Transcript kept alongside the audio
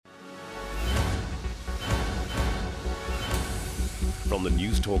From the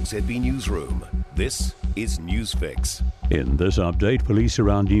Newstalk ZB Newsroom, this is Newsfix. In this update, police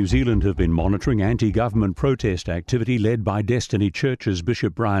around New Zealand have been monitoring anti-government protest activity led by Destiny Church's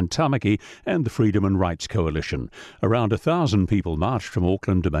Bishop Brian Tamaki and the Freedom and Rights Coalition. Around 1,000 people marched from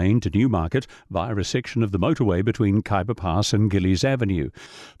Auckland Domain to Newmarket via a section of the motorway between Kaiba Pass and Gillies Avenue.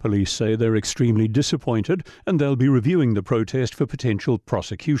 Police say they're extremely disappointed and they'll be reviewing the protest for potential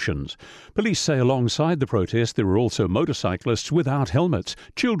prosecutions. Police say alongside the protest there were also motorcyclists without helmets,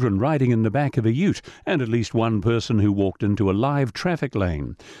 children riding in the back of a ute, and at least one person who walked into a live traffic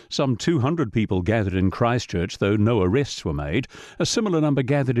lane. Some 200 people gathered in Christchurch, though no arrests were made. A similar number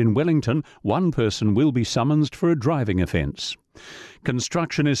gathered in Wellington. One person will be summoned for a driving offence.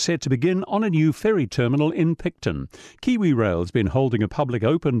 Construction is set to begin on a new ferry terminal in Picton. KiwiRail has been holding a public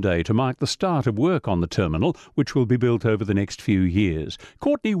open day to mark the start of work on the terminal, which will be built over the next few years.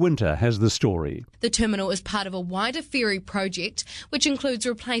 Courtney Winter has the story. The terminal is part of a wider ferry project, which includes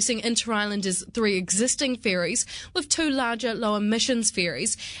replacing Inter-Islander's 3 existing ferries with 2 larger low-emissions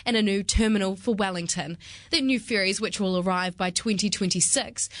ferries and a new terminal for Wellington. The new ferries, which will arrive by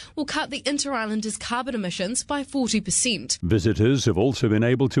 2026, will cut the Inter-Islander's carbon emissions by 40%. Visitors have also been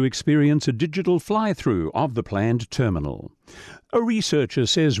able to experience a digital fly-through of the planned terminal. A researcher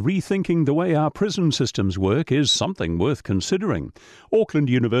says rethinking the way our prison systems work is something worth considering. Auckland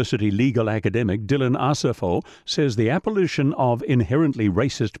University legal academic Dylan Asafo says the abolition of inherently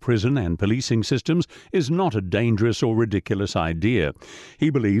racist prison and policing systems is not a dangerous or ridiculous idea. He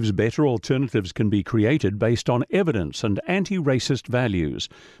believes better alternatives can be created based on evidence and anti-racist values.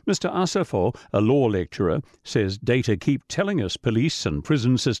 Mr. Asafo, a law lecturer, says data keep telling us police and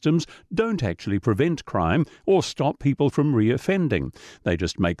prison systems don't actually prevent crime or stop people from reoffending. They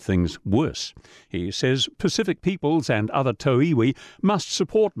just make things worse. He says Pacific peoples and other Tauiwi must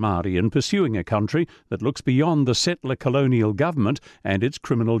support Māori in pursuing a country that looks beyond the settler colonial government and its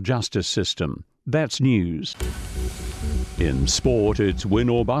criminal justice system. That's news. In sport, it's win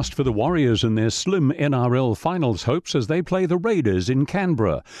or bust for the Warriors in their slim NRL finals hopes as they play the Raiders in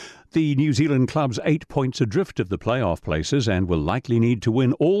Canberra. The New Zealand club's 8 points adrift of the playoff places and will likely need to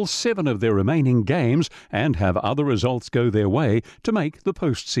win all 7 of their remaining games and have other results go their way to make the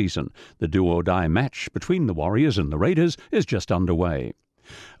postseason. The do-or-die match between the Warriors and the Raiders is just underway.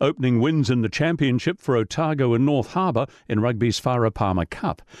 Opening wins in the championship for Otago and North Harbour in rugby's Farah Palmer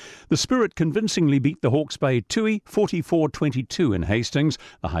Cup. The Spirit convincingly beat the Hawke's Bay Tui 44-22 in Hastings.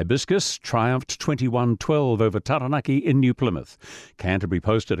 The Hibiscus triumphed 21-12 over Taranaki in New Plymouth. Canterbury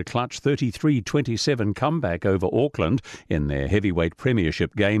posted a clutch 33-27 comeback over Auckland in their heavyweight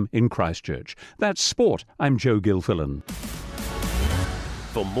premiership game in Christchurch. That's sport. I'm Joe Gilfillan.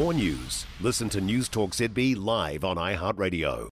 For more news, listen to Newstalk ZB live on iHeartRadio.